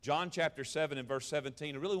John chapter 7 and verse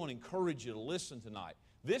 17. I really want to encourage you to listen tonight.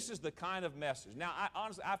 This is the kind of message. Now,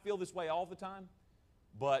 honestly, I feel this way all the time.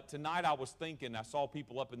 But tonight I was thinking, I saw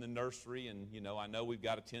people up in the nursery, and, I know we've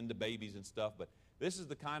got to tend to babies and stuff, but this is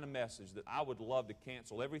the kind of message that I would love to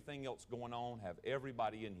cancel everything else going on, have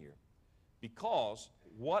everybody in here. Because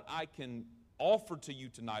what I can offer to you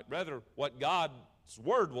tonight, rather what God's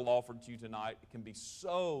Word will offer to you tonight, it can be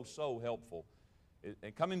so, so helpful.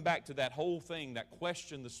 And coming back to that whole thing, that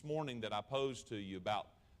question this morning that I posed to you about,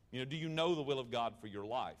 do you know the will of God for your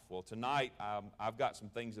life? Well, tonight I've got some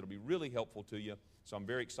things that will be really helpful to you, so I'm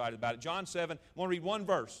very excited about it. John 7, I want to read one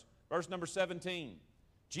verse, verse number 17.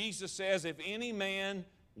 Jesus says, if any man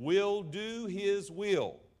will do his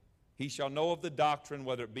will, he shall know of the doctrine,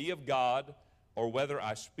 whether it be of God or whether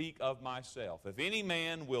I speak of myself. If any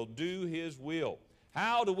man will do his will.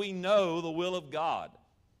 How do we know the will of God?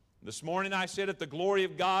 This morning I said if the glory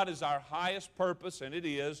of God is our highest purpose, and it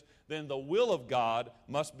is, then the will of God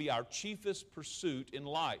must be our chiefest pursuit in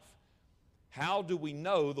life. How do we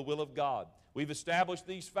know the will of God? We've established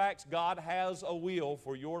these facts. God has a will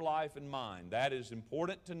for your life and mine. That is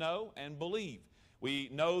important to know and believe. We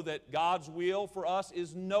know that God's will for us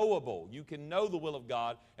is knowable. You can know the will of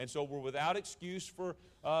God, and so we're without excuse for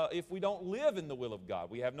if we don't live in the will of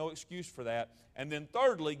God. We have no excuse for that. And then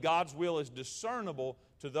thirdly, God's will is discernible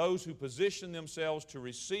to those who position themselves to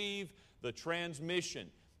receive the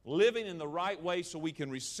transmission. Living in the right way so we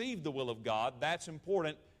can receive the will of God, that's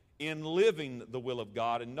important in living the will of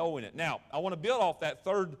God and knowing it. Now, I want to build off that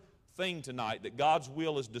third thing tonight, that God's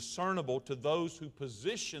will is discernible to those who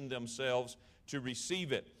position themselves to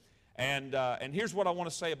receive it. And here's what I want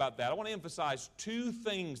to say about that. I want to emphasize two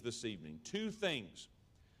things this evening, two things.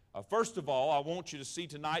 First of all, I want you to see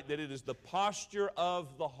tonight that it is the posture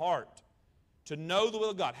of the heart to know the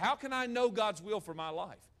will of God. How can I know God's will for my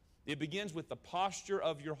life? It begins with the posture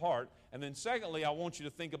of your heart. And then secondly, I want you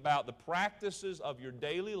to think about the practices of your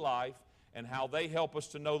daily life and how they help us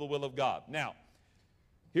to know the will of God. Now,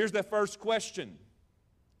 here's the first question,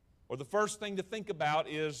 or the first thing to think about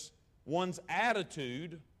is one's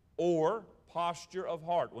attitude or posture of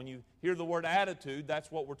heart. When you hear the word attitude,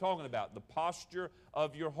 that's what we're talking about, the posture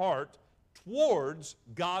of your heart towards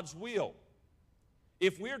God's will.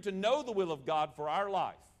 If we're to know the will of God for our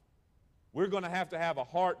life, we're going to have a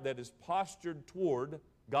heart that is postured toward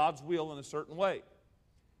God's will in a certain way.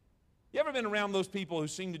 You ever been around those people who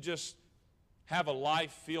seem to just have a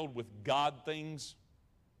life filled with God things?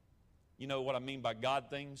 You know what I mean by God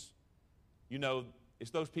things?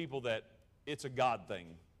 It's those people that it's a God thing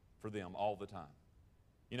for them all the time.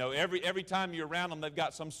 Every time you're around them, they've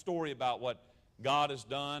got some story about what God has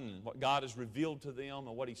done and what God has revealed to them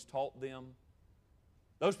and what He's taught them.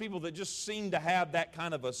 Those people that just seem to have that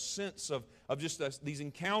kind of a sense of just these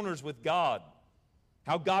encounters with God,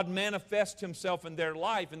 how God manifests Himself in their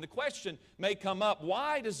life. And the question may come up,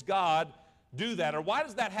 why does God do that? Or why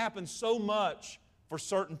does that happen so much for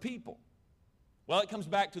certain people? Well, it comes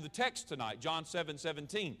back to the text tonight, John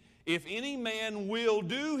 7:17. If any man will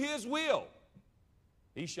do his will,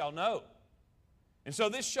 he shall know. And so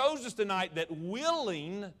this shows us tonight that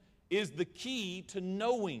willing is the key to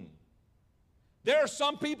knowing. There are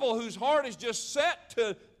some people whose heart is just set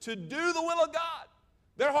to do the will of God.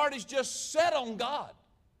 Their heart is just set on God.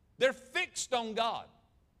 They're fixed on God.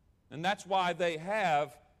 And that's why they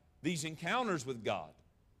have these encounters with God.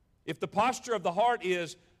 If the posture of the heart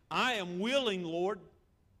is, I am willing, Lord,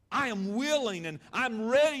 I am willing, and I'm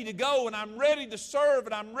ready to go, and I'm ready to serve,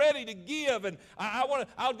 and I'm ready to give, and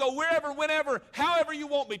I'll go wherever, whenever, however you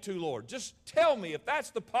want me to, Lord. Just tell me. If that's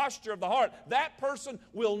the posture of the heart, that person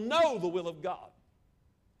will know the will of God.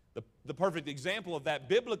 The perfect example of that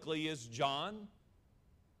biblically is John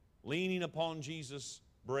leaning upon Jesus'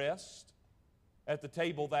 breast at the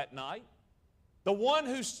table that night. The one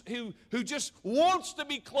who just wants to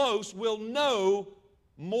be close will know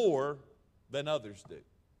more than others do.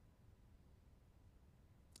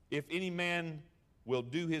 If any man will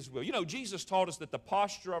do his will. Jesus taught us that the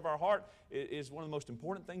posture of our heart is one of the most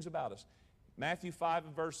important things about us. Matthew 5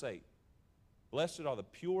 and verse 8. Blessed are the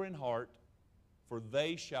pure in heart, for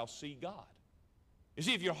they shall see God. You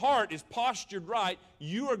see, if your heart is postured right,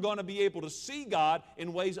 you are going to be able to see God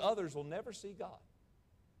in ways others will never see God.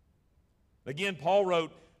 Again, Paul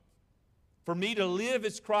wrote, for me to live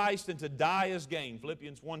is Christ and to die is gain,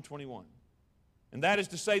 Philippians 1:21. And that is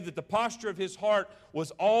to say that the posture of his heart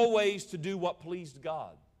was always to do what pleased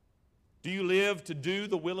God. Do you live to do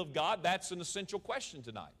the will of God? That's an essential question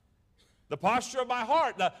tonight. The posture of my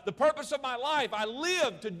heart, the purpose of my life, I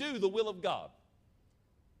live to do the will of God.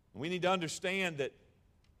 We need to understand that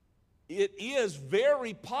it is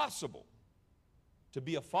very possible to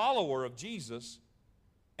be a follower of Jesus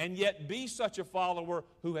and yet be such a follower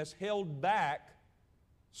who has held back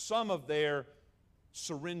some of their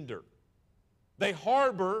surrender. They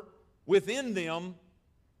harbor within them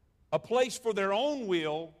a place for their own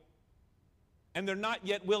will, and they're not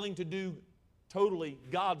yet willing to do totally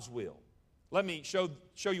God's will. Let me show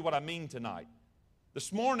you what I mean tonight.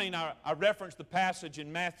 This morning I referenced the passage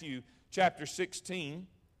in Matthew chapter 16,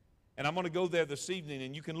 and I'm going to go there this evening,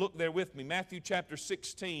 and you can look there with me. Matthew chapter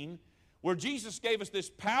 16, where Jesus gave us this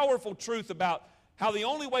powerful truth about how the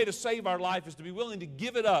only way to save our life is to be willing to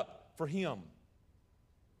give it up for Him.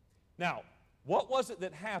 Now, what was it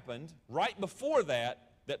that happened right before that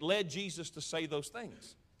led Jesus to say those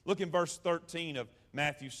things? Look in verse 13 of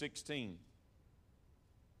Matthew 16.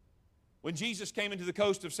 When Jesus came into the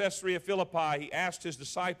coast of Caesarea Philippi, He asked His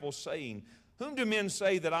disciples, saying, "Whom do men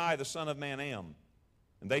say that I, the Son of Man, am?"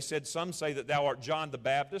 And they said, "Some say that thou art John the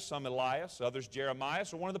Baptist, some Elias, others Jeremiah,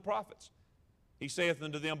 or one of the prophets." He saith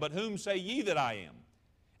unto them, "But whom say ye that I am?"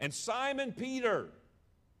 And Simon Peter,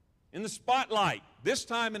 in the spotlight, this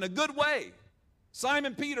time in a good way,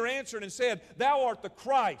 Simon Peter answered and said, "Thou art the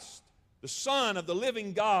Christ, the Son of the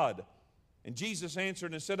living God." And Jesus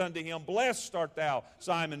answered and said unto him, "Blessed art thou,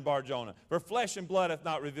 Simon Bar-Jonah, for flesh and blood hath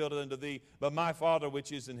not revealed it unto thee, but my Father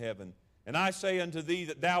which is in heaven. And I say unto thee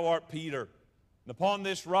that thou art Peter, and upon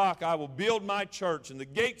this rock I will build my church, and the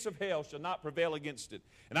gates of hell shall not prevail against it.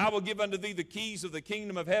 And I will give unto thee the keys of the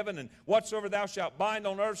kingdom of heaven, and whatsoever thou shalt bind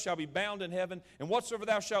on earth shall be bound in heaven, and whatsoever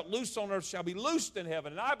thou shalt loose on earth shall be loosed in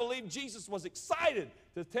heaven." And I believe Jesus was excited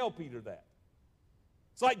to tell Peter that.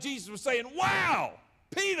 It's like Jesus was saying, "Wow,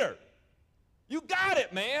 Peter, you got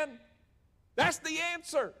it, man. That's the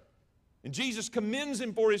answer." And Jesus commends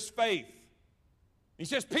him for his faith. He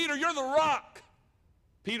says, "Peter, you're the rock."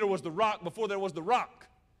 Peter was the rock before there was the rock.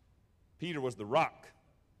 Peter was the rock.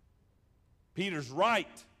 Peter's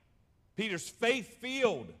right. Peter's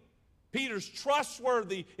faith-filled. Peter's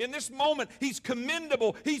trustworthy. In this moment, he's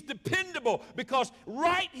commendable. He's dependable because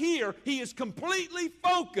right here, he is completely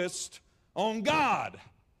focused on God.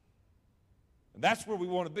 And that's where we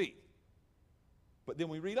want to be. But then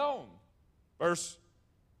we read on. Verse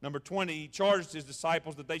number 20, he charged his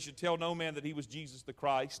disciples that they should tell no man that he was Jesus the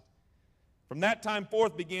Christ. From that time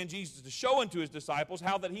forth began Jesus to show unto his disciples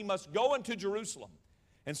how that he must go into Jerusalem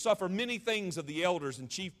and suffer many things of the elders and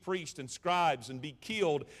chief priests and scribes, and be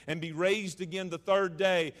killed and be raised again the third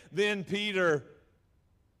day. Then Peter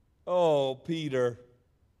took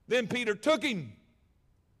him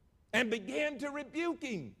and began to rebuke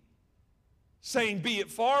him, saying, "Be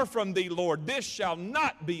it far from thee, Lord, this shall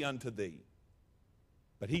not be unto thee."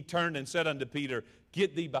 But he turned and said unto Peter,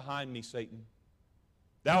 "Get thee behind me, Satan.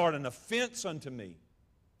 Thou art an offense unto me,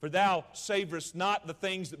 for thou savorest not the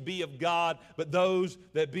things that be of God, but those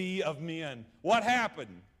that be of men." What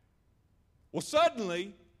happened? Well,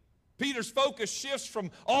 suddenly, Peter's focus shifts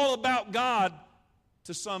from all about God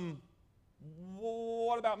to some,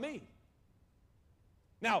 what about me?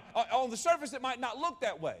 Now, on the surface, it might not look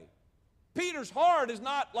that way. Peter's heart is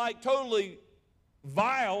not like totally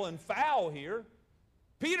vile and foul here.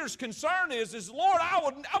 Peter's concern is Lord, I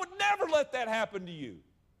would never let that happen to you.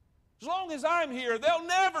 As long as I'm here, they'll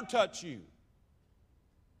never touch you.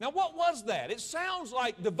 Now, what was that? It sounds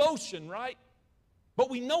like devotion, right? But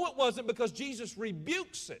we know it wasn't because Jesus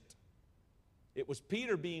rebukes it. It was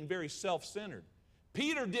Peter being very self-centered.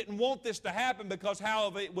 Peter didn't want this to happen because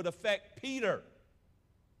how it would affect Peter.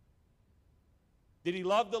 Did he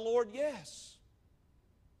love the Lord? Yes.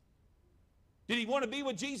 Did he want to be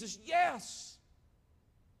with Jesus? Yes.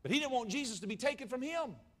 But he didn't want Jesus to be taken from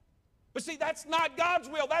him. But see, that's not God's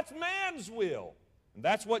will. That's man's will. And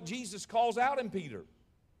that's what Jesus calls out in Peter.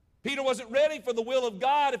 Peter wasn't ready for the will of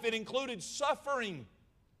God if it included suffering.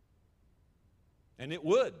 And it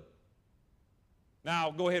would. Now,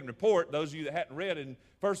 I'll go ahead and report, those of you that hadn't read in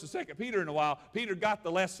 1st and 2nd Peter in a while, Peter got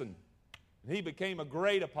the lesson. And he became a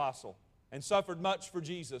great apostle and suffered much for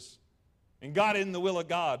Jesus and got in the will of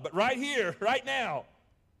God. But right here, right now,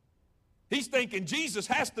 he's thinking Jesus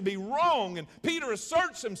has to be wrong, and Peter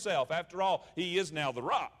asserts himself. After all, he is now the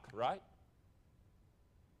rock, right?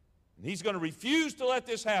 And he's going to refuse to let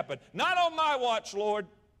this happen. Not on my watch, Lord.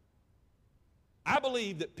 I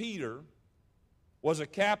believe that Peter was a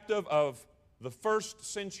captive of the first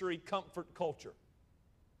century comfort culture.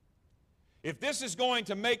 If this is going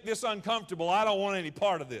to make this uncomfortable, I don't want any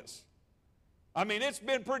part of this. I mean, it's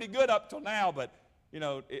been pretty good up till now, but,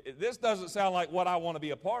 this doesn't sound like what I want to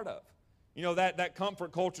be a part of. That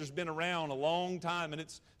comfort culture's been around a long time, and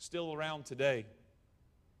it's still around today.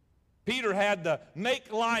 Peter had the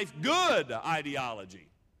make life good ideology.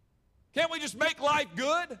 Can't we just make life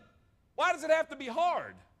good? Why does it have to be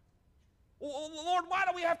hard? Well, Lord, why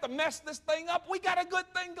do we have to mess this thing up? We got a good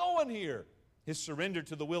thing going here. His surrender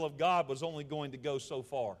to the will of God was only going to go so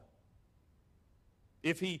far.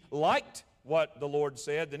 If he liked what the Lord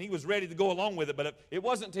said, then he was ready to go along with it. But if it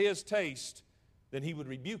wasn't to his taste, then he would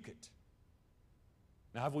rebuke it.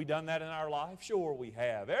 Now, have we done that in our life? Sure we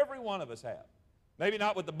have. Every one of us have. Maybe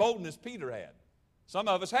not with the boldness Peter had. Some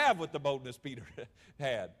of us have with the boldness Peter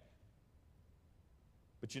had.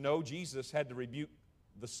 But you know, Jesus had to rebuke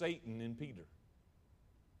the Satan in Peter.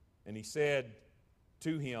 And he said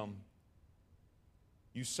to him,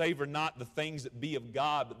 you savor not the things that be of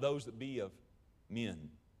God, but those that be of men.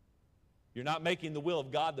 You're not making the will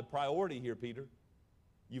of God the priority here, Peter.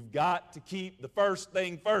 You've got to keep the first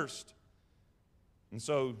thing first. And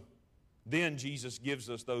so then Jesus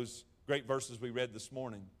gives us those great verses we read this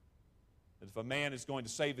morning. That if a man is going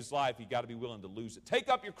to save his life, he's got to be willing to lose it. Take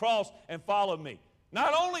up your cross and follow me.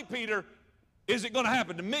 Not only, Peter, is it going to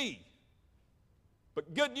happen to me,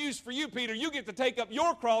 but good news for you, Peter, you get to take up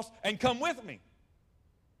your cross and come with me.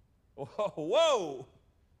 Whoa.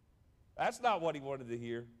 That's not what he wanted to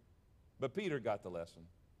hear. But Peter got the lesson.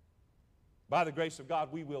 By the grace of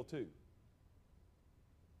God, we will too.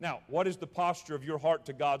 Now, what is the posture of your heart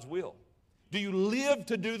to God's will? Do you live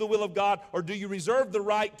to do the will of God, or do you reserve the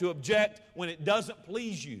right to object when it doesn't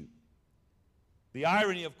please you? The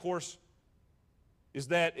irony, of course, is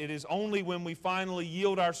that it is only when we finally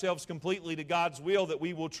yield ourselves completely to God's will that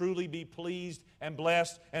we will truly be pleased and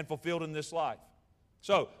blessed and fulfilled in this life.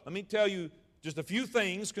 So, let me tell you just a few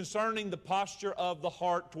things concerning the posture of the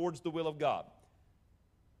heart towards the will of God.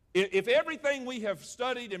 If everything we have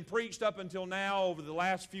studied and preached up until now over the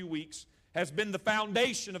last few weeks has been the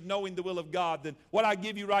foundation of knowing the will of God, then what I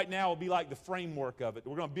give you right now will be like the framework of it.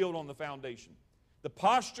 We're going to build on the foundation. The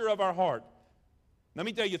posture of our heart. Let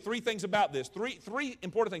me tell you three things about this. Three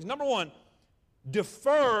important things. Number one,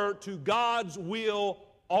 defer to God's will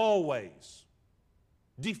always.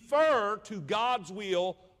 Defer to God's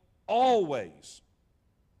will always.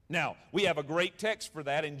 Now, we have a great text for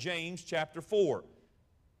that in James chapter 4.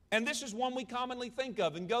 And this is one we commonly think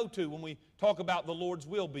of and go to when we talk about the Lord's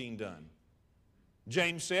will being done.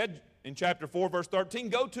 James said in chapter 4, verse 13,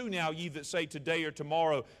 go to now, ye that say today or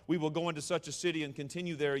tomorrow we will go into such a city and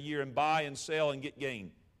continue there a year and buy and sell and get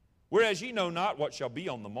gain. Whereas ye know not what shall be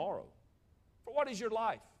on the morrow. For what is your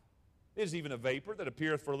life? It is even a vapor that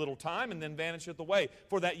appeareth for a little time and then vanisheth away.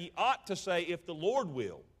 For that ye ought to say, if the Lord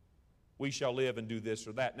will, we shall live and do this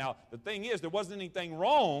or that. Now, the thing is, there wasn't anything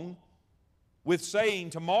wrong with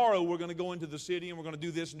saying tomorrow we're going to go into the city and we're going to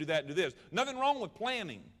do this and do that and do this. Nothing wrong with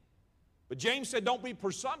planning. But James said don't be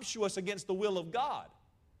presumptuous against the will of God.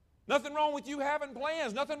 Nothing wrong with you having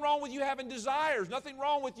plans. Nothing wrong with you having desires. Nothing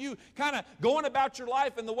wrong with you kind of going about your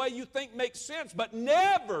life in the way you think makes sense. But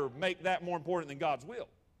never make that more important than God's will.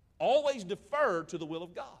 Always defer to the will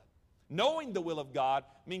of God. Knowing the will of God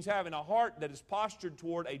means having a heart that is postured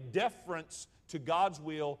toward a deference to God's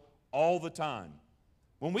will all the time.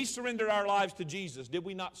 When we surrendered our lives to Jesus, did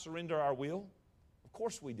we not surrender our will? Of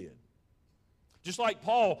course we did. Just like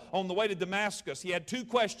Paul on the way to Damascus, he had two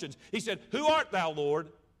questions. He said, who art thou, Lord?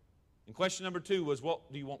 And question number two was,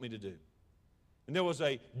 what do you want me to do? And there was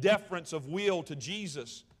a deference of will to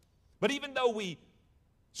Jesus. But even though we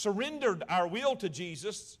surrendered our will to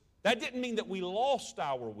Jesus, that didn't mean that we lost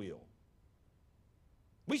our will.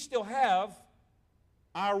 We still have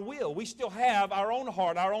our will. We still have our own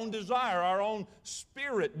heart, our own desire, our own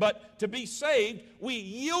spirit. But to be saved, we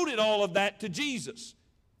yielded all of that to Jesus.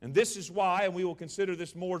 And this is why, and we will consider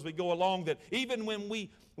this more as we go along, that even when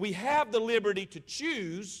we have the liberty to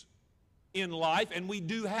choose in life, and we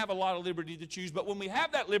do have a lot of liberty to choose, but when we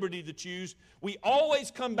have that liberty to choose, we always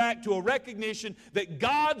come back to a recognition that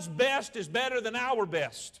God's best is better than our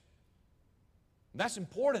best. And that's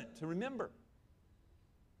important to remember.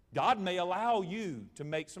 God may allow you to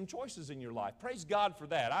make some choices in your life. Praise God for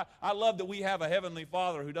that. I love that we have a Heavenly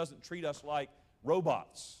Father who doesn't treat us like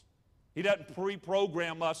robots. He doesn't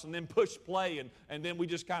pre-program us and then push play and then we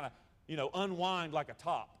just kind of, unwind like a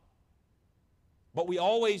top. But we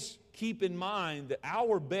always keep in mind that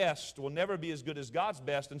our best will never be as good as God's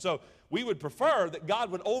best. And so we would prefer that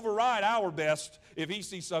God would override our best if He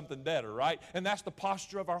sees something better, right? And that's the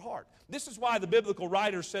posture of our heart. This is why the biblical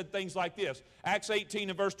writers said things like this. Acts 18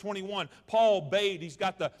 and verse 21, Paul bade, he's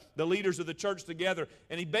got the leaders of the church together,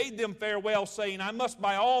 and he bade them farewell, saying, I must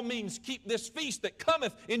by all means keep this feast that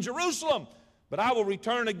cometh in Jerusalem, but I will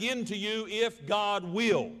return again to you if God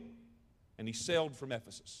will. And he sailed from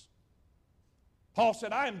Ephesus. Paul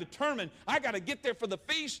said, I am determined. I got to get there for the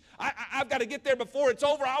feast. I've got to get there before it's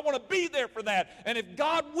over. I want to be there for that. And if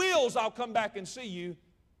God wills, I'll come back and see you.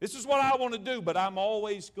 This is what I want to do, but I'm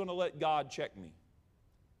always going to let God check me.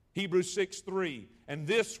 Hebrews 6:3, and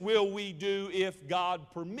this will we do if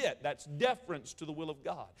God permit. That's deference to the will of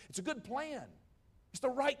God. It's a good plan. It's the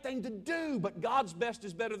right thing to do, but God's best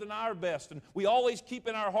is better than our best. And we always keep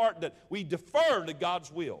in our heart that we defer to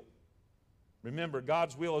God's will. Remember,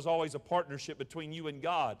 God's will is always a partnership between you and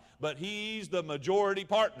God, but He's the majority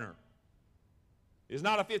partner. It's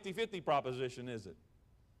not a 50-50 proposition, is it?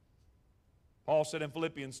 Paul said in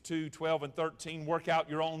Philippians 2:12 and 13, work out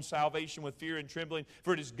your own salvation with fear and trembling,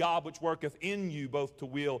 for it is God which worketh in you both to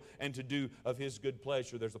will and to do of His good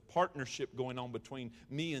pleasure. There's a partnership going on between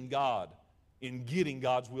me and God in getting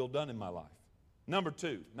God's will done in my life. Number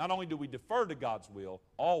two, not only do we defer to God's will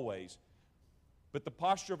always, but the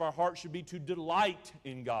posture of our heart should be to delight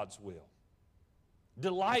in God's will.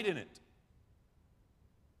 Delight in it.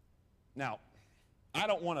 Now, I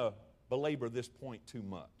don't want to belabor this point too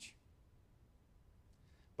much,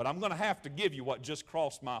 but I'm going to have to give you what just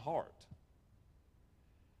crossed my heart.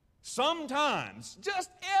 Sometimes,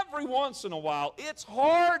 just every once in a while, it's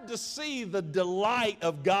hard to see the delight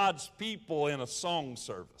of God's people in a song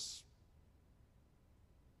service.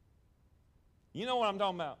 You know what I'm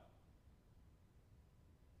talking about?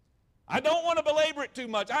 I don't want to belabor it too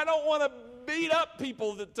much. I don't want to beat up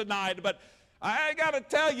people tonight, but I got to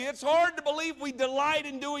tell you, it's hard to believe we delight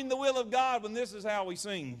in doing the will of God when this is how we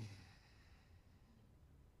sing.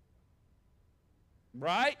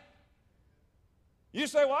 Right? You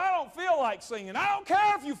say, well, I don't feel like singing. I don't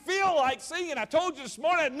care if you feel like singing. I told you this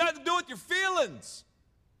morning it had nothing to do with your feelings.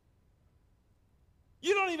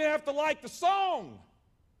 You don't even have to like the song.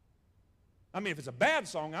 I mean, if it's a bad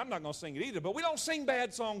song, I'm not going to sing it either, but we don't sing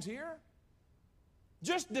bad songs here.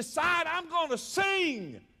 Just decide I'm going to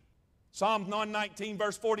sing. Psalm 119,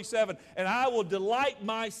 verse 47, and I will delight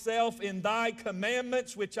myself in thy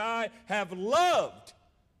commandments, which I have loved.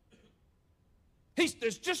 He's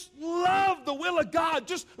just love the will of God.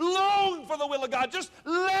 Just long for the will of God. Just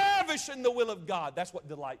lavish in the will of God. That's what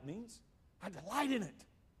delight means. I delight in it.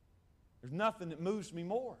 There's nothing that moves me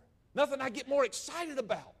more. Nothing I get more excited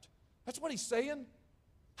about. That's what he's saying.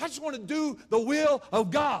 I just want to do the will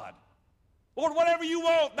of God. Lord, whatever you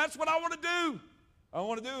want, that's what I want to do. I don't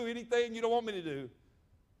want to do anything you don't want me to do.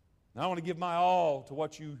 And I want to give my all to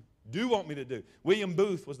what you do want me to do. William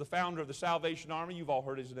Booth was the founder of the Salvation Army. You've all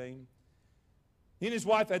heard his name. He and his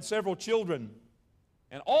wife had several children,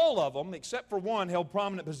 and all of them, except for one, held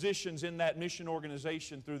prominent positions in that mission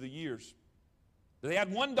organization through the years. They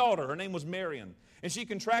had one daughter. Her name was Marion, and she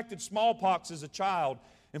contracted smallpox as a child,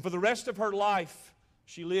 and for the rest of her life,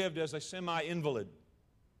 she lived as a semi-invalid.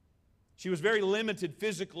 She was very limited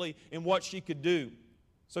physically in what she could do.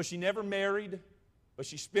 So she never married, but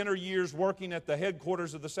she spent her years working at the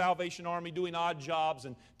headquarters of the Salvation Army, doing odd jobs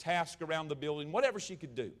and tasks around the building, whatever she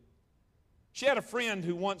could do. She had a friend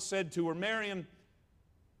who once said to her, Marion,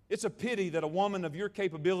 it's a pity that a woman of your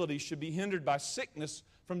capabilities should be hindered by sickness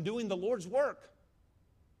from doing the Lord's work.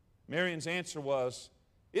 Marion's answer was,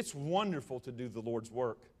 it's wonderful to do the Lord's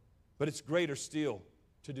work, but it's greater still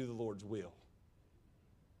to do the Lord's will.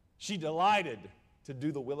 She delighted to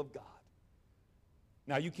do the will of God.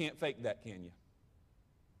 Now, you can't fake that, can you?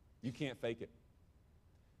 You can't fake it.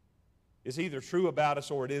 It's either true about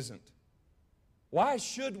us or it isn't. Why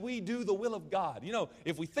should we do the will of God? You know,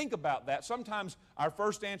 if we think about that, sometimes our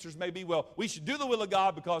first answers may be, well, we should do the will of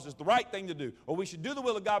God because it's the right thing to do, or we should do the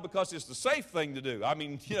will of God because it's the safe thing to do. I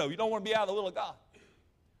mean, you don't want to be out of the will of God.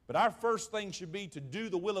 But our first thing should be to do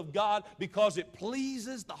the will of God because it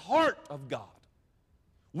pleases the heart of God.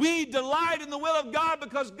 We delight in the will of God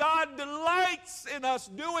because God delights in us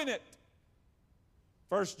doing it.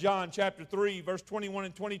 1 John chapter 3, verse 21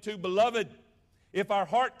 and 22, Beloved, if our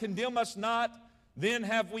heart condemn us not, then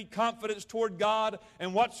have we confidence toward God,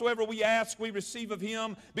 and whatsoever we ask we receive of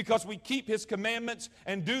Him, because we keep His commandments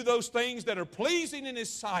and do those things that are pleasing in His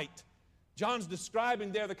sight. John's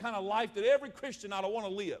describing there the kind of life that every Christian ought to want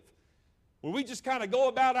to live, where we just kind of go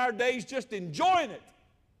about our days just enjoying it.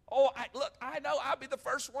 Oh, I know I'll be the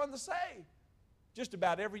first one to say, just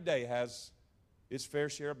about every day has its fair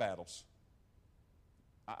share of battles.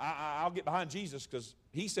 I'll get behind Jesus because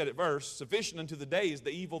He said it first, sufficient unto the day is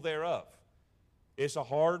the evil thereof. It's a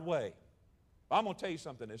hard way. I'm going to tell you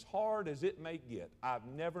something, as hard as it may get, I've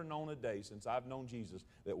never known a day since I've known Jesus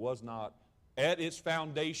that was not at its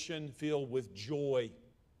foundation filled with joy.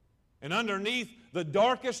 And underneath the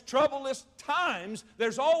darkest, troublous times,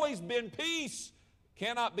 there's always been peace.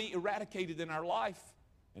 Cannot be eradicated in our life.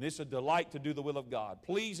 And it's a delight to do the will of God.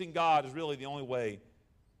 Pleasing God is really the only way,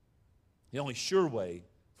 the only sure way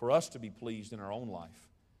for us to be pleased in our own life.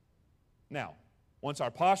 Now, once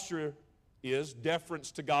our posture is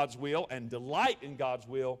deference to God's will and delight in God's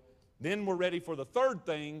will, then we're ready for the third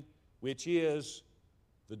thing, which is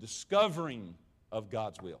the discovering of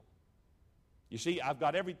God's will. You see, I've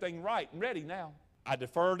got everything right and ready now. I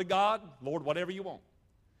defer to God, Lord, whatever you want.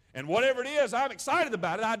 And whatever it is, I'm excited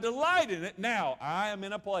about it. I delight in it. Now, I am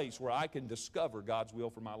in a place where I can discover God's will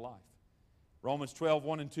for my life. Romans 12,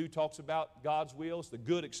 1 and 2 talks about God's will. It's the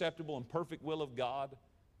good, acceptable, and perfect will of God.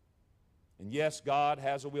 And yes, God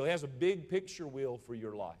has a will. He has a big picture will for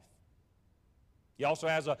your life. He also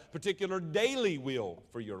has a particular daily will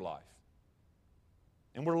for your life.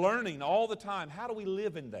 And we're learning all the time, how do we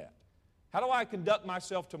live in that? How do I conduct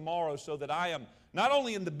myself tomorrow so that I am not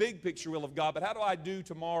only in the big picture will of God, but how do I do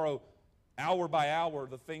tomorrow, hour by hour,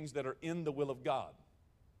 the things that are in the will of God?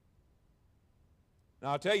 Now,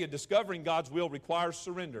 I'll tell you, discovering God's will requires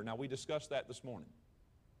surrender. Now, we discussed that this morning.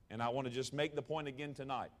 And I want to just make the point again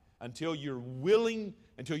tonight. Until you're willing,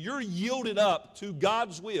 until you're yielded up to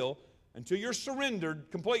God's will, until you're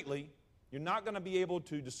surrendered completely, you're not going to be able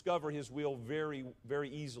to discover His will very, very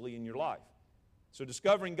easily in your life. So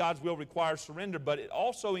discovering God's will requires surrender, but it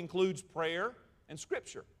also includes prayer and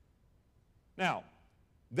Scripture. Now,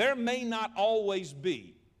 there may not always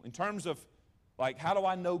be, in terms of, like, how do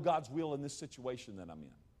I know God's will in this situation that I'm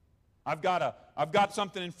in? I've got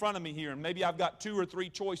something in front of me here, and maybe I've got 2 or 3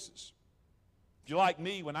 choices. If you're like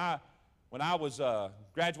me, when I was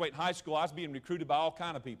graduating high school, I was being recruited by all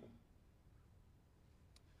kind of people.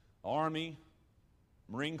 Army,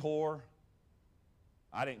 Marine Corps.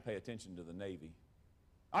 I didn't pay attention to the Navy.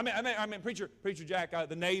 I mean, Preacher Jack,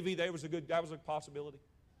 the Navy, that was a possibility.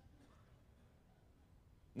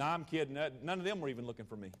 No, I'm kidding. None of them were even looking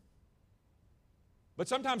for me. But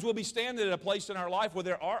sometimes we'll be standing at a place in our life where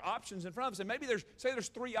there are options in front of us. And maybe there's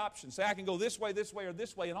 3 options. Say I can go this way, or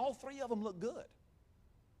this way, and all 3 of them look good.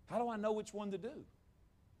 How do I know which one to do?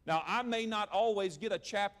 Now, I may not always get a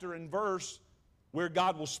chapter and verse where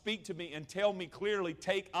God will speak to me and tell me clearly,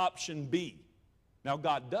 take option B. Now,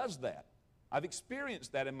 God does that. I've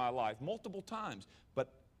experienced that in my life multiple times,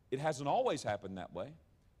 but it hasn't always happened that way.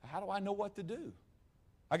 How do I know what to do?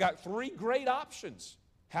 I got 3 great options.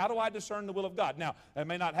 How do I discern the will of God? Now, I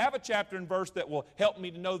may not have a chapter and verse that will help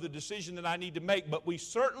me to know the decision that I need to make, but we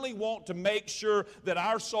certainly want to make sure that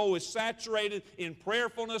our soul is saturated in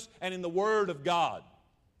prayerfulness and in the Word of God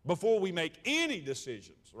before we make any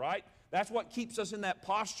decisions, right? That's what keeps us in that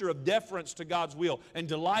posture of deference to God's will and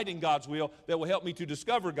delight in God's will that will help me to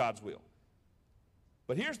discover God's will.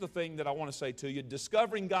 But here's the thing that I want to say to you.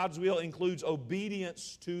 Discovering God's will includes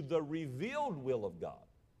obedience to the revealed will of God.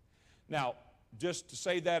 Now, just to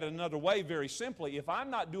say that another way, very simply, if I'm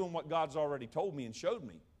not doing what God's already told me and showed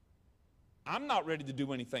me, I'm not ready to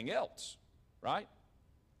do anything else, right?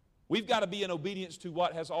 We've got to be in obedience to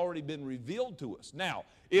what has already been revealed to us. Now,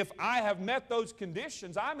 if I have met those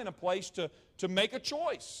conditions, I'm in a place to make a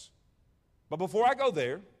choice. But before I go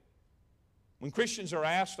there, when Christians are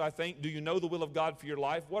asked, I think, do you know the will of God for your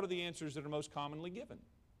life? What are the answers that are most commonly given?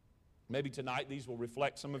 Maybe tonight these will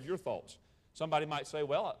reflect some of your thoughts. Somebody might say,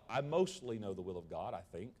 well, I mostly know the will of God, I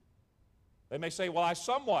think. They may say, well, I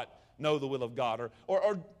somewhat know the will of God.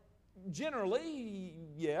 Or generally,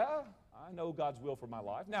 yeah, I know God's will for my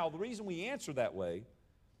life. Now, the reason we answer that way,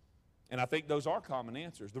 and I think those are common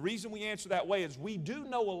answers, the reason we answer that way is we do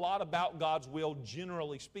know a lot about God's will,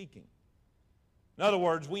 generally speaking. In other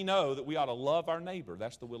words, we know that we ought to love our neighbor.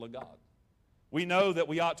 That's the will of God. We know that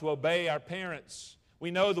we ought to obey our parents.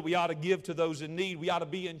 We know that we ought to give to those in need. We ought to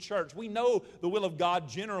be in church. We know the will of God,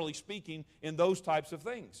 generally speaking, in those types of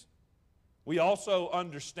things. We also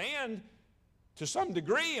understand to some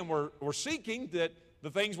degree, and we're seeking that the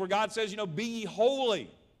things where God says, be ye holy,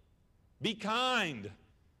 be kind,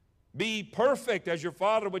 be perfect as your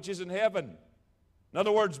Father which is in heaven. In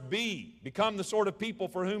other words, become the sort of people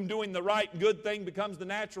for whom doing the right and good thing becomes the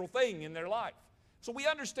natural thing in their life. So we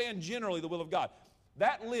understand generally the will of God.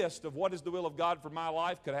 That list of what is the will of God for my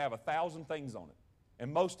life could have 1,000 things on it.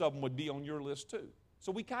 And most of them would be on your list too.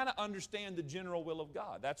 So we kind of understand the general will of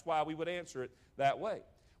God. That's why we would answer it that way.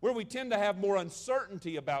 Where we tend to have more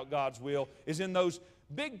uncertainty about God's will is in those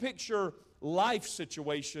big picture life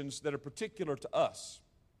situations that are particular to us.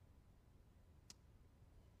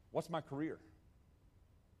 What's my career?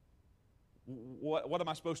 What am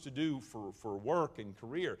I supposed to do for work and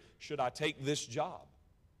career? Should I take this job?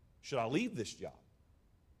 Should I leave this job?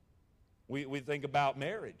 We think about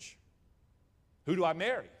marriage. Who do I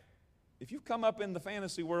marry? If you've come up in the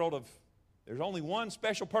fantasy world of there's only one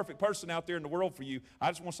special perfect person out there in the world for you, I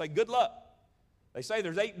just want to say good luck. They say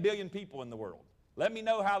there's 8 billion people in the world. Let me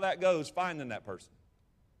know how that goes finding that person.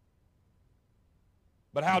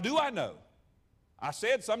 But how do I know? I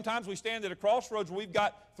said sometimes we stand at a crossroads where we've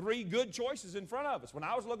got 3 good choices in front of us. When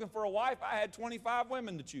I was looking for a wife, I had 25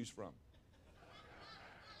 women to choose from.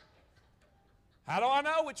 How do I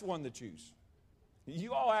know which one to choose?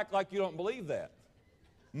 You all act like you don't believe that.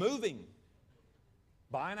 Moving,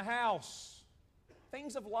 buying a house,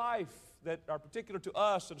 things of life that are particular to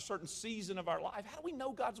us at a certain season of our life. How do we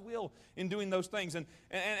know God's will in doing those things? And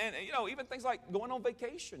you know, even things like going on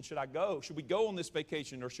vacation. Should I go? Should we go on this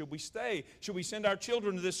vacation or should we stay? Should we send our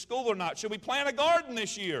children to this school or not? Should we plant a garden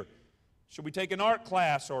this year? Should we take an art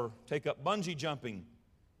class or take up bungee jumping?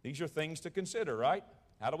 These are things to consider, right?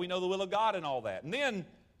 How do we know the will of God in all that? And then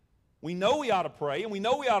we know we ought to pray and we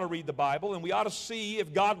know we ought to read the Bible and we ought to see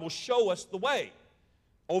if God will show us the way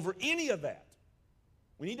over any of that.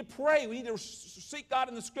 We need to pray. We need to seek God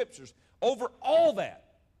in the Scriptures over all that.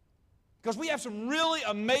 Because we have some really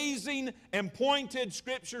amazing and pointed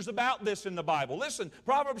Scriptures about this in the Bible. Listen,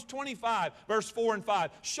 Proverbs 25, verse 4 and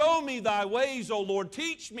 5. Show me thy ways, O Lord.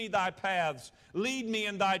 Teach me thy paths. Lead me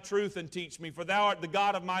in thy truth and teach me. For thou art the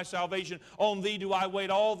God of my salvation. On thee do I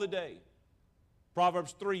wait all the day.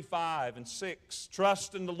 Proverbs 3, 5 and 6.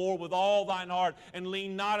 Trust in the Lord with all thine heart, and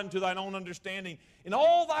lean not unto thine own understanding. In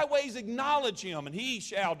all thy ways acknowledge him, and he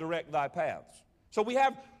shall direct thy paths. So we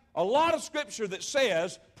have a lot of Scripture that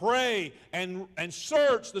says, pray and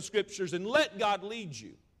search the Scriptures and let God lead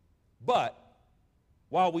you. But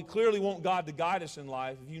while we clearly want God to guide us in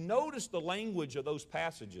life, if you notice the language of those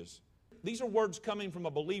passages, these are words coming from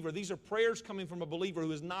a believer. These are prayers coming from a believer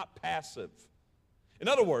who is not passive. In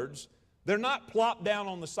other words, they're not plopped down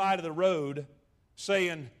on the side of the road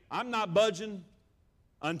saying, I'm not budging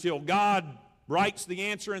until God writes the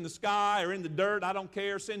answer in the sky or in the dirt. I don't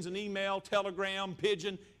care, sends an email, telegram,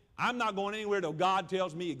 pigeon. I'm not going anywhere till God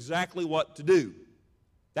tells me exactly what to do.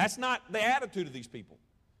 That's not the attitude of these people.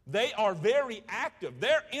 They are very active.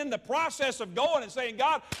 They're in the process of going and saying,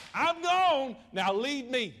 God, I'm gone, now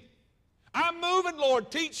lead me. I'm moving, Lord,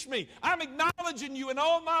 teach me. I'm acknowledging you in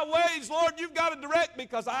all my ways. Lord, you've got to direct me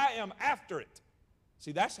because I am after it.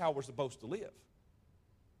 See, that's how we're supposed to live.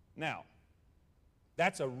 Now,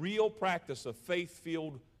 that's a real practice of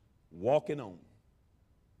faith-filled walking on.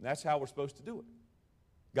 That's how we're supposed to do it.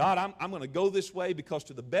 God, I'm going to go this way because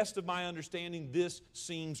to the best of my understanding, this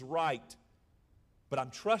seems right. But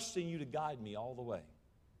I'm trusting you to guide me all the way.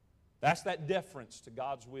 That's that deference to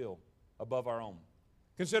God's will above our own.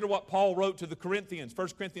 Consider what Paul wrote to the Corinthians, 1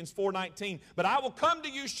 Corinthians 4:19. But I will come to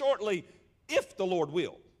you shortly if the Lord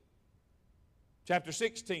will. Chapter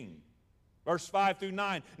 16, verse 5 through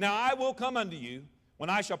 9. Now I will come unto you when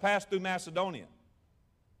I shall pass through Macedonia.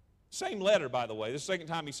 Same letter, by the way. This is the second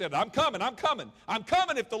time he said it. I'm coming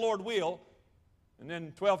if the Lord will. And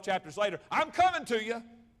then 12 chapters later, I'm coming to you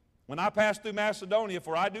when I pass through Macedonia,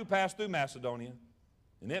 for I do pass through Macedonia.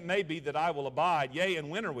 And it may be that I will abide, yea, and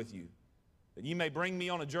winter with you, that ye may bring me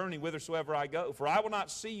on a journey whithersoever I go. For I will not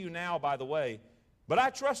see you now by the way, but I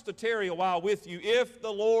trust to tarry a while with you, if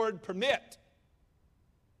the Lord permit.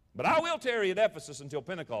 But I will tarry at Ephesus until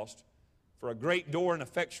Pentecost, for a great door and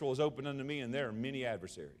effectual is opened unto me, and there are many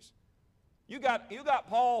adversaries. You got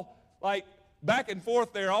Paul like back and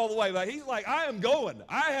forth there all the way. But he's like, I am going.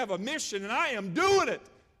 I have a mission, and I am doing it.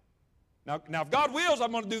 Now, if God wills,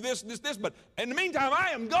 I'm going to do this, this, this. But in the meantime, I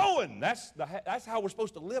am going. That's how we're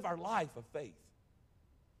supposed to live our life of faith.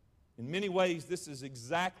 In many ways, this is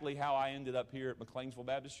exactly how I ended up here at McLeansville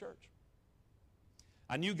Baptist Church.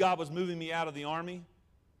 I knew God was moving me out of the army.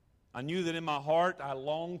 I knew that in my heart I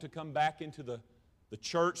longed to come back into the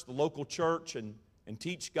church, the local church, and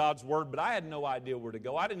teach God's Word. But I had no idea where to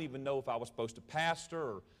go. I didn't even know if I was supposed to pastor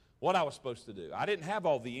or what I was supposed to do. I didn't have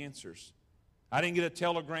all the answers. I didn't get a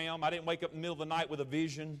telegram. I didn't wake up in the middle of the night with a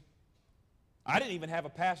vision. I didn't even have a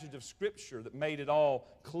passage of Scripture that made it all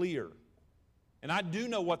clear. And I do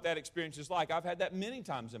know what that experience is like. I've had that many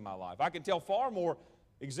times in my life. I can tell far more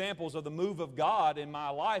examples of the move of God in my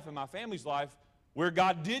life and my family's life where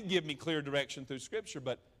God did give me clear direction through Scripture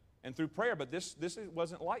and through prayer, but this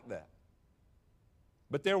wasn't like that.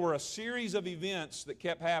 But there were a series of events that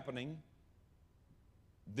kept happening.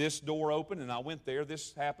 This door opened, and I went there.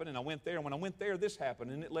 This happened, and I went there. And when I went there, this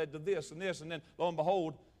happened, and it led to this and this. And then, lo and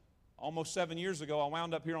behold, almost 7 years ago, I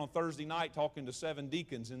wound up here on Thursday night talking to 7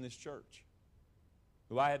 deacons in this church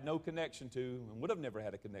who I had no connection to and would have never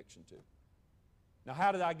had a connection to. Now,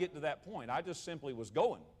 how did I get to that point? I just simply was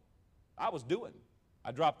going. I was doing.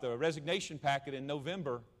 I dropped the resignation packet in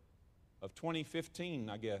November of 2015,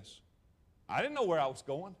 I guess. I didn't know where I was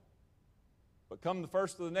going. But come the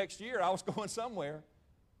first of the next year, I was going somewhere.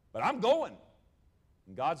 But I'm going.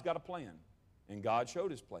 And God's got a plan. And God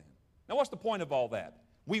showed His plan. Now, what's the point of all that?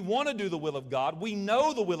 We want to do the will of God. We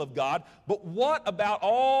know the will of God. But what about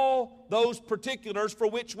all those particulars for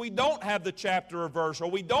which we don't have the chapter or verse, or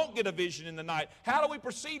we don't get a vision in the night? How do we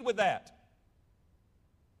proceed with that?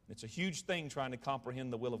 It's a huge thing trying to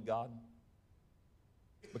comprehend the will of God.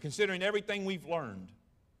 But considering everything we've learned,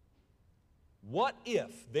 what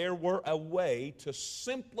if there were a way to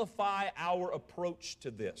simplify our approach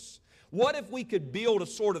to this? What if we could build a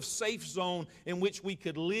sort of safe zone in which we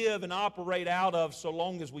could live and operate out of so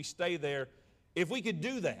long as we stay there? If we could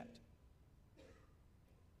do that,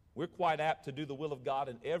 we're quite apt to do the will of God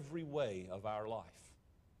in every way of our life.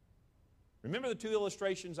 Remember the two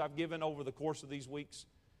illustrations I've given over the course of these weeks?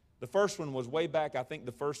 The first one was way back, I think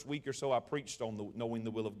the first week or so I preached on knowing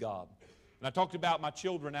the will of God. And I talked about my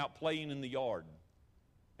children out playing in the yard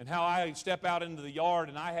and how I step out into the yard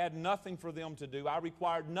and I had nothing for them to do. I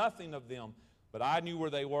required nothing of them, but I knew where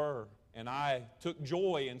they were, and I took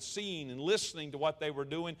joy in seeing and listening to what they were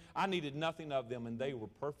doing. I needed nothing of them, and they were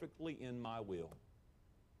perfectly in my will,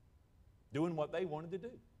 doing what they wanted to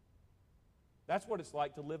do. That's what it's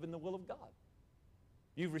like to live in the will of God.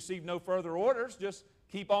 You've received no further orders. Just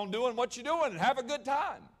keep on doing what you're doing and have a good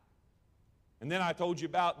time. And then I told you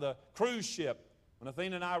about the cruise ship. When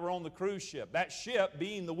Athena and I were on the cruise ship, that ship,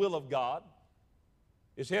 being the will of God,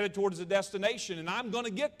 is headed towards the destination, and I'm going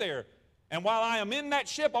to get there. And while I am in that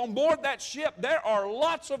ship, on board that ship, there are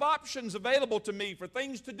lots of options available to me for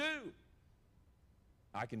things to do.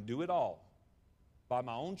 I can do it all by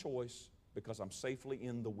my own choice because I'm safely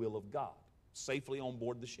in the will of God, safely on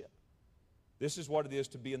board the ship. This is what it is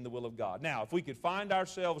to be in the will of God. Now, if we could find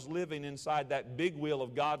ourselves living inside that big will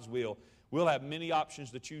of God's will, we'll have many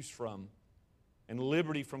options to choose from and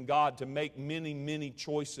liberty from God to make many, many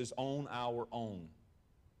choices on our own.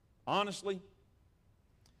 Honestly,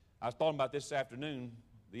 I was talking about this afternoon,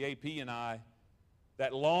 the AP and I,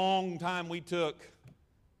 that long time we took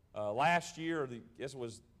last year, or I guess it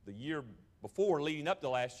was the year before leading up to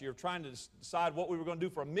last year, trying to decide what we were going to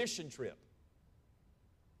do for a mission trip.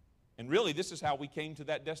 And really, this is how we came to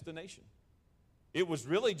that destination. It was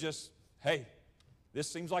really just, hey,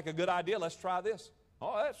 this seems like a good idea. Let's try this.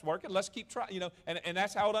 Oh, that's working. Let's keep trying. And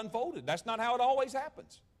that's how it unfolded. That's not how it always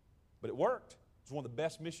happens. But it worked. It's one of the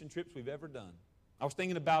best mission trips we've ever done. I was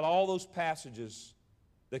thinking about all those passages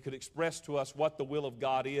that could express to us what the will of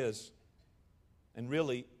God is. And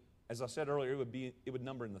really, as I said earlier, it would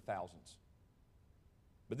number in the thousands.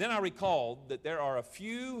 But then I recalled that there are a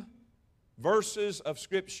few verses of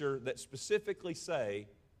Scripture that specifically say,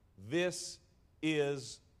 this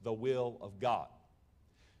is the will of God.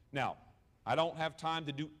 Now, I don't have time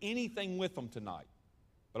to do anything with them tonight,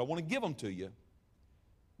 but I want to give them to you.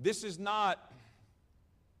 This is not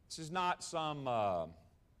some, I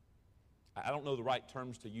don't know the right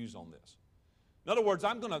terms to use on this. In other words,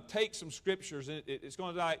 I'm going to take some scriptures, and it's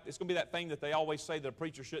going to be that thing that they always say that a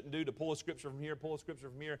preacher shouldn't do, to pull a scripture from here, pull a scripture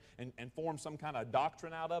from here, and form some kind of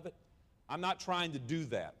doctrine out of it. I'm not trying to do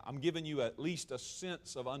that. I'm giving you at least a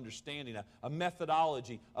sense of understanding, a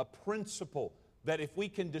methodology, a principle, that if we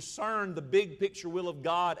can discern the big picture will of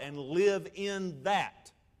God and live in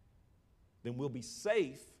that, then we'll be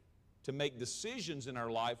safe to make decisions in our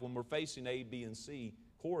life when we're facing A, B, and C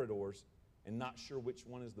corridors and not sure which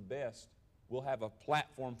one is the best. We'll have a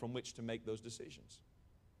platform from which to make those decisions.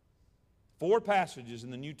 4 passages in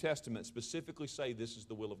the New Testament specifically say this is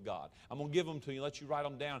the will of God. I'm going to give them to you, let you write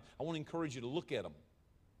them down. I want to encourage you to look at them.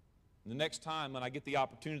 And the next time when I get the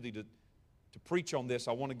opportunity to preach on this,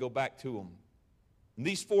 I want to go back to them. And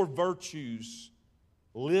these 4 virtues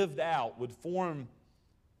lived out would form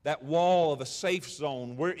that wall of a safe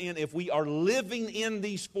zone wherein if we are living in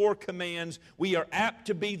these 4 commands, we are apt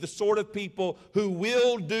to be the sort of people who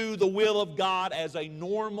will do the will of God as a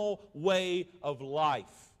normal way of life.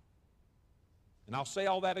 And I'll say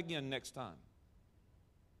all that again next time.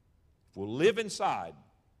 If we'll live inside,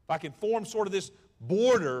 if I can form sort of this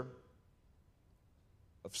border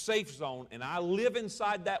of safe zone and I live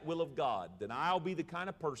inside that will of God, then I'll be the kind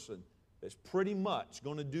of person that's pretty much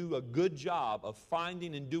going to do a good job of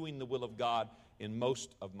finding and doing the will of God in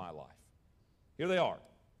most of my life. Here they are.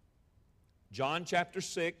 John chapter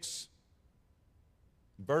 6,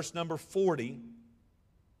 verse number 40.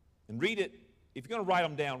 And read it. If you're going to write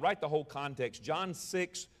them down, write the whole context. John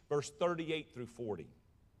 6, verse 38 through 40.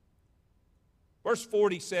 Verse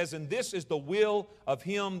 40 says, "And this is the will of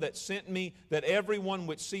him that sent me, that everyone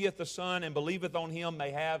which seeth the Son and believeth on him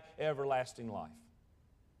may have everlasting life."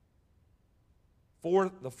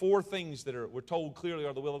 The 4 things that we're told clearly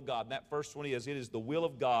are the will of God. And that first one is, it is the will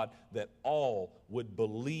of God that all would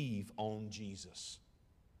believe on Jesus.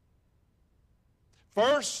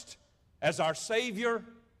 First, as our Savior,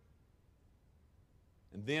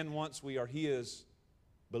 And then once we are His,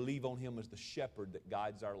 believe on Him as the shepherd that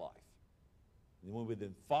guides our life. And then we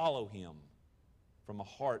then follow Him from a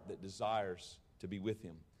heart that desires to be with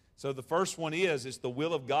Him. So the first one is, it's the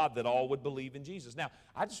will of God that all would believe in Jesus. Now,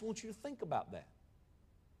 I just want you to think about that.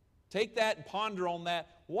 Take that and ponder on that.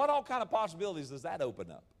 What all kind of possibilities does that open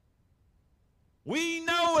up? We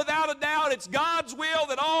know without a doubt it's God's will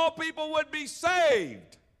that all people would be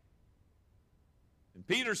saved. And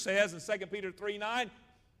Peter says in 2 Peter 3:9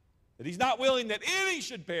 that He's not willing that any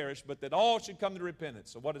should perish, but that all should come to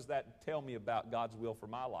repentance. So what does that tell me about God's will for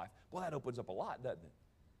my life? Well, that opens up a lot, doesn't it?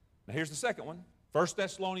 Now here's the second one. 1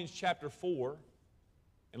 Thessalonians chapter 4.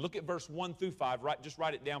 And look at verse 1 through 5. Just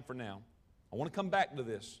write it down for now. I want to come back to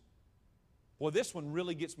this. Boy, this one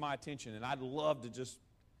really gets my attention, and I'd love to just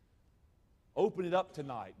open it up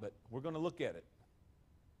tonight, but we're going to look at it.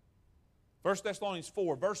 1 Thessalonians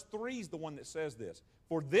 4, verse 3 is the one that says this.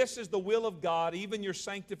 For this is the will of God, even your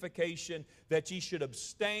sanctification, that ye should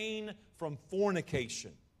abstain from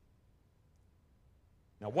fornication.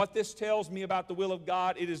 Now, what this tells me about the will of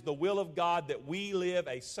God, it is the will of God that we live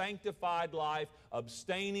a sanctified life,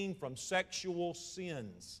 abstaining from sexual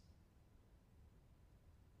sins.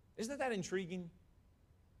 Isn't that intriguing?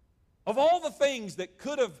 Of all the things that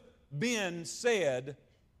could have been said,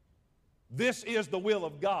 this is the will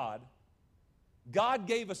of God, God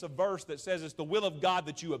gave us a verse that says it's the will of God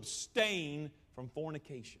that you abstain from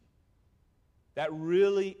fornication. That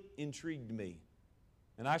really intrigued me.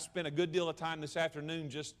 And I spent a good deal of time this afternoon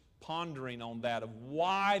just pondering on that, of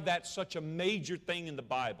why that's such a major thing in the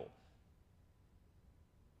Bible.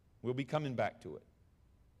 We'll be coming back to it.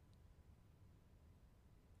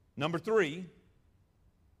 Number 3,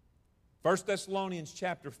 1 Thessalonians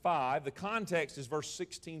chapter 5, the context is verse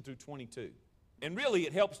 16 through 22. And really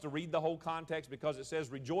it helps to read the whole context because it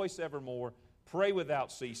says, rejoice evermore, pray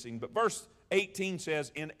without ceasing. But verse 18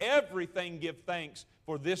 says, in everything give thanks,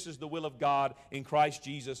 for this is the will of God in Christ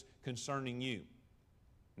Jesus concerning you.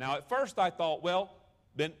 Now at first I thought, well,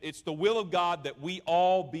 then it's the will of God that we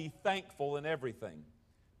all be thankful in everything.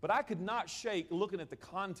 But I could not shake looking at the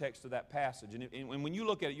context of that passage. And when you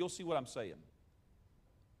look at it, you'll see what I'm saying.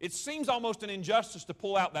 It seems almost an injustice to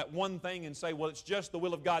pull out that one thing and say, well, it's just the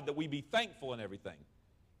will of God that we be thankful in everything.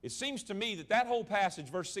 It seems to me that that whole passage,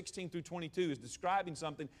 verse 16 through 22, is describing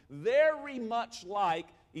something very much like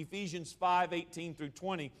Ephesians 5:18 through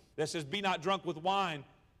 20, that says, be not drunk with wine,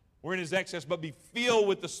 wherein is excess, but be filled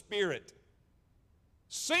with the Spirit.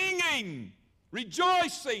 Singing,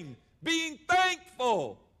 rejoicing, being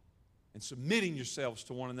thankful, and submitting yourselves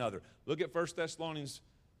to one another. Look at 1 Thessalonians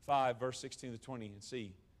 5, verse 16 to 20, and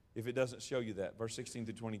see if it doesn't show you that. Verse 16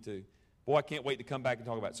 to 22. Boy, I can't wait to come back and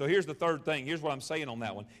talk about it. So here's the third thing. Here's what I'm saying on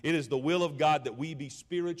that one. It is the will of God that we be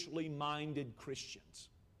spiritually minded Christians.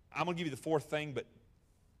 I'm going to give you the fourth thing, but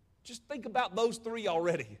just think about those three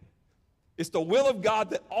already. It's the will of God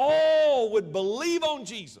that all would believe on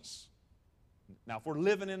Jesus. Now, if we're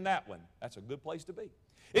living in that one, that's a good place to be.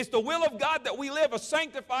 It's the will of God that we live a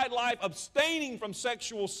sanctified life, abstaining from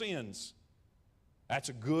sexual sins. That's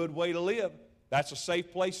a good way to live. That's a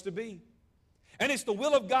safe place to be. And it's the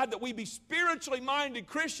will of God that we be spiritually minded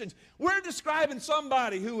Christians. We're describing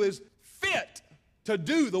somebody who is fit to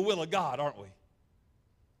do the will of God, aren't we?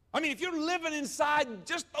 I mean, if you're living inside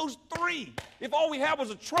just those three, if all we have was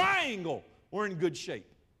a triangle, we're in good shape.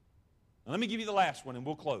 Now, let me give you the last one and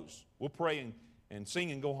we'll close. We'll pray and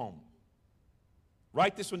sing and go home.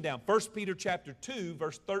 Write this one down. 1 Peter chapter 2,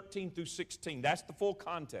 verse 13 through 16. That's the full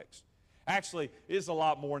context. Actually, it's a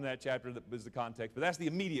lot more in that chapter that is the context, but that's the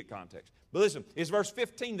immediate context. But listen, it's verse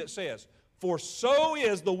 15 that says, for so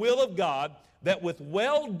is the will of God, that with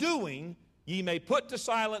well-doing ye may put to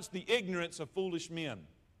silence the ignorance of foolish men.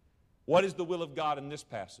 What is the will of God in this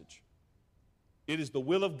passage? It is the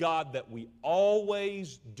will of God that we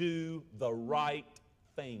always do the right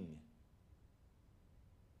thing.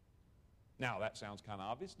 Now, that sounds kind of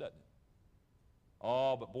obvious, doesn't it?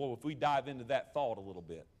 Oh, but boy, if we dive into that thought a little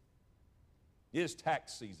bit. It is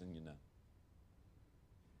tax season, you know.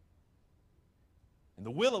 And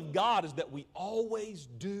the will of God is that we always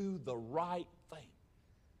do the right thing.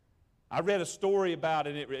 I read a story about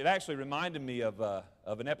it. It actually reminded me of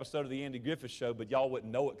an episode of the Andy Griffith Show, but y'all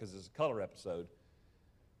wouldn't know it because it's a color episode.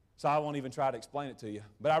 So I won't even try to explain it to you.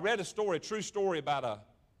 But I read a story, a true story about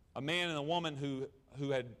a man and a woman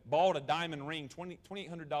who had bought a diamond ring,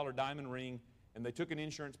 $2,800 diamond ring, and they took an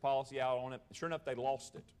insurance policy out on it. Sure enough, they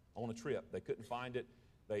lost it on a trip. They couldn't find it.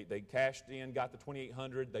 They cashed in, got the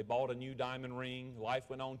 $2,800. They bought a new diamond ring. Life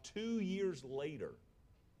went on. 2 years later,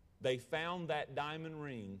 they found that diamond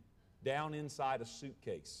ring down inside a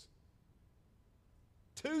suitcase.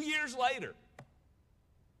 2 years later.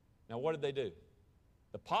 Now, what did they do?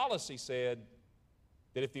 The policy said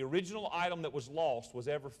that if the original item that was lost was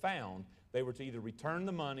ever found, they were to either return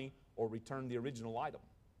the money or return the original item.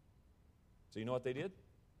 So you know what they did?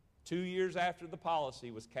 2 years after the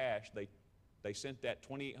policy was cashed, they sent that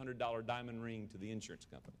 $2,800 diamond ring to the insurance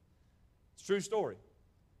company. It's a true story.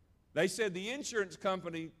 They said the insurance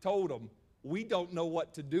company told them, we don't know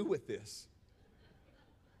what to do with this.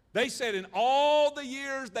 They said in all the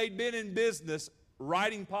years they'd been in business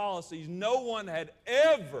writing policies, no one had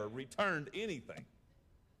ever returned anything.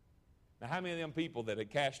 Now, how many of them people that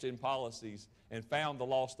had cashed in policies and found the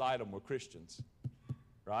lost item were Christians?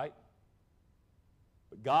 Right?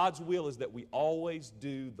 But God's will is that we always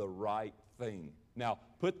do the right thing. Now,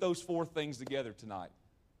 put those 4 things together tonight.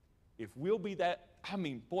 If we'll be that,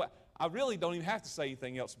 boy, I really don't even have to say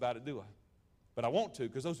anything else about it, do I? But I want to,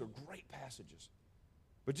 because those are great passages.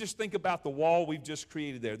 But just think about the wall we've just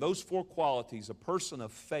created there. Those 4 qualities: a person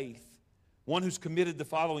of faith, one who's committed to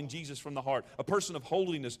following Jesus from the heart; a person of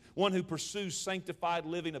holiness, one who pursues sanctified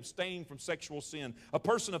living, abstaining from sexual sin; a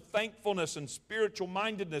person of thankfulness and spiritual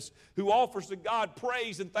mindedness, who offers to God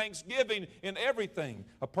praise and thanksgiving in everything;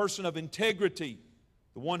 a person of integrity,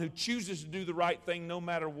 the one who chooses to do the right thing no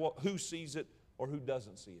matter who sees it or who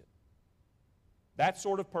doesn't see it. That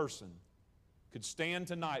sort of person could stand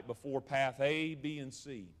tonight before path A, B, and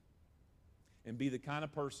C and be the kind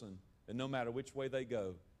of person that no matter which way they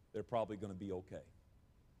go, they're probably going to be okay.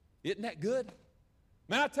 Isn't that good?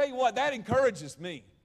 Man, I tell you what, that encourages me.